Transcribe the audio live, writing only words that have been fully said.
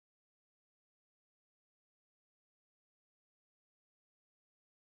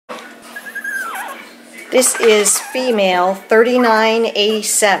This is female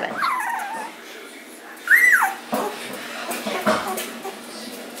 3987.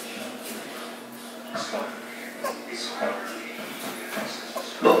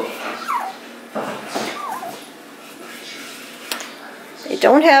 They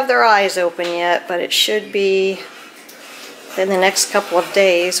don't have their eyes open yet, but it should be in the next couple of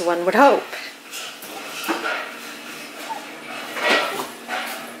days, one would hope.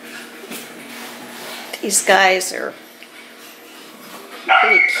 These guys are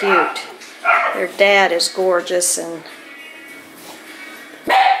pretty cute. Their dad is gorgeous, and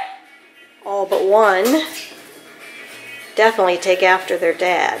all but one definitely take after their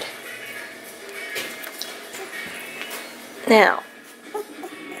dad. Now,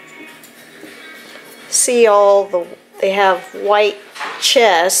 see they have white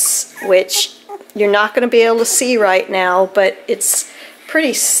chests, which you're not going to be able to see right now, but it's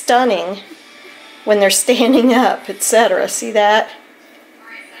pretty stunning when they're standing up, etc. See that?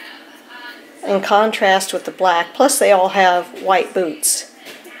 In contrast with the black. Plus they all have white boots.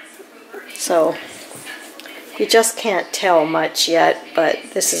 So you just can't tell much yet, but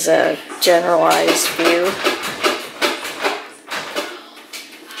this is a generalized view.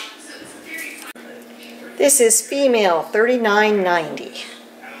 This is female 3990.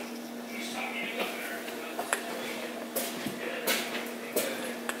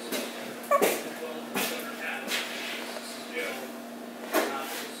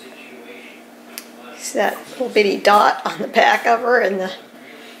 See that little bitty dot on the back of her and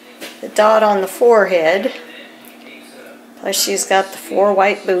the dot on the forehead. Plus she's got the 4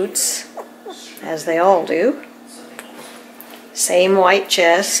 white boots, as they all do. Same white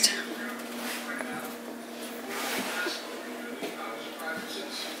chest.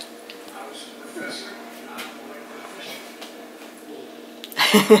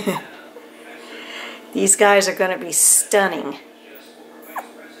 These guys are going to be stunning.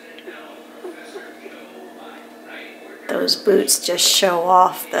 Those boots just show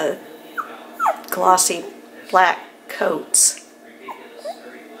off the glossy black coats.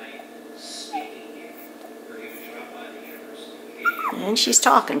 And she's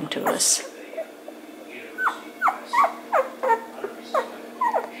talking to us.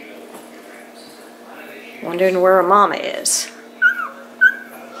 Wondering where her mama is.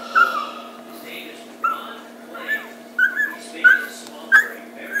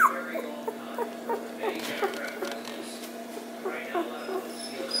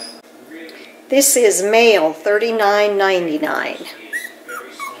 This is male 3999.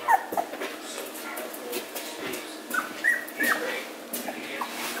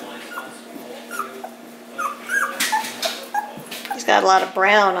 He's got a lot of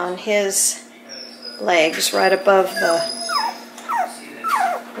brown on his legs right above the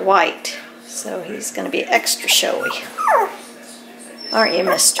white, so he's going to be extra showy. Aren't you,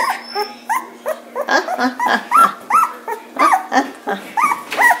 mister?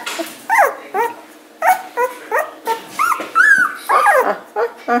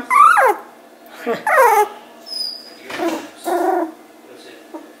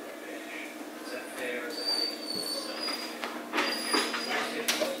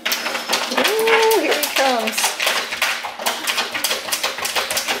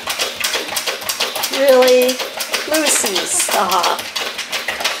 Really, Lucy, stop.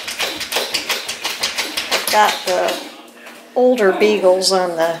 I've got the older beagles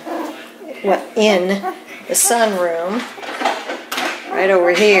on in the sunroom right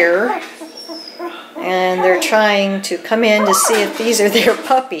over here, and they're trying to come in to see if these are their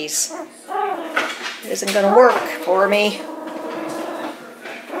puppies. It isn't going to work for me.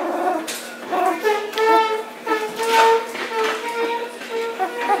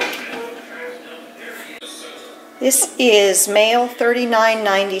 This is male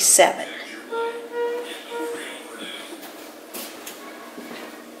 3997.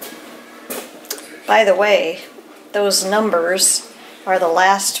 By the way, those numbers are the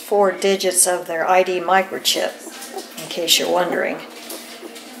last 4 digits of their ID microchip, in case you're wondering,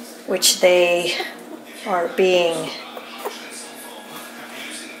 which they are being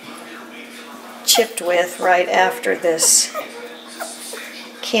chipped with right after this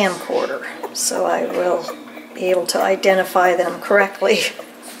camcorder. So I will be able to identify them correctly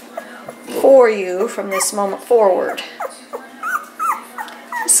for you from this moment forward.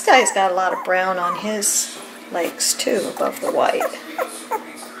 This guy's got a lot of brown on his legs too, above the white.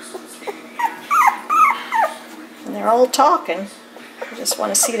 And they're all talking. I just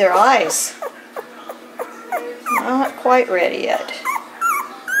want to see their eyes. Not quite ready yet.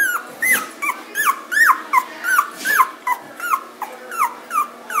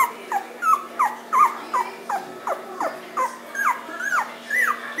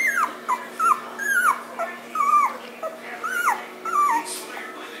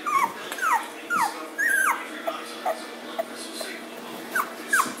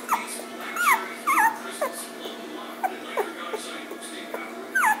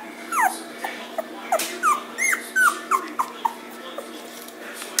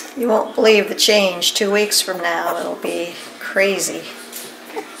 You won't believe the change. 2 weeks from now, it'll be crazy.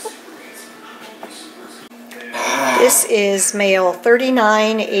 This is male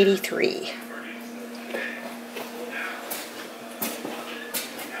 3983.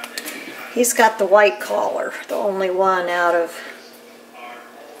 He's got the white collar, the only one out of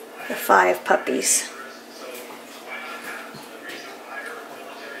the 5 puppies.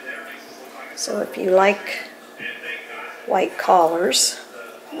 So if you like white collars,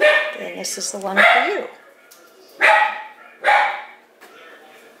 then this is the one for you.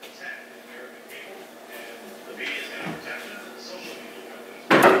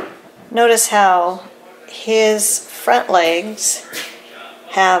 Notice how his front legs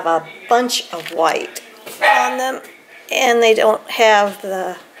have a bunch of white on them, and they don't have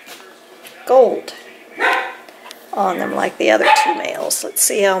the gold on them like the other 2 males. Let's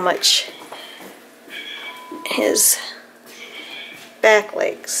see how much his back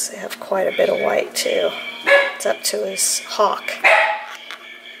legs have. Quite a bit of white too. It's up to his hock.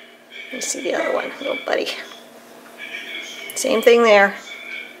 You see the other one, little buddy. Same thing there.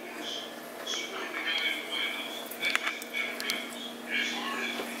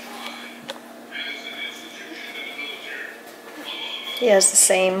 He has the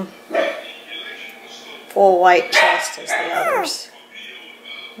same full white chest as the others.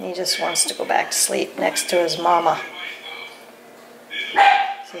 He just wants to go back to sleep next to his mama. He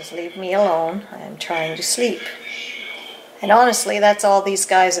says, "Leave me alone. I am trying to sleep." And honestly, that's all these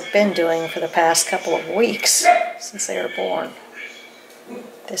guys have been doing for the past couple of weeks since they were born.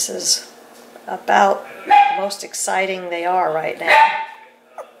 This is about the most exciting they are right now.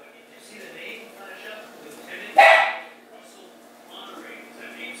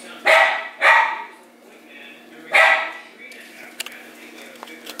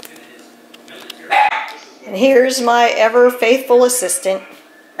 And here's my ever faithful assistant,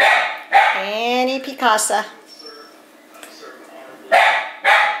 Annie Picasa.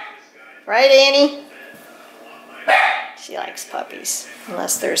 Right, Annie? She likes puppies,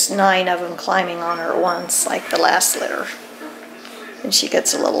 unless there's 9 of them climbing on her at once, like the last litter. And she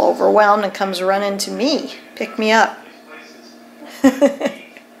gets a little overwhelmed and comes running to me, pick me up.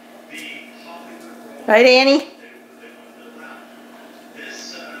 Right, Annie?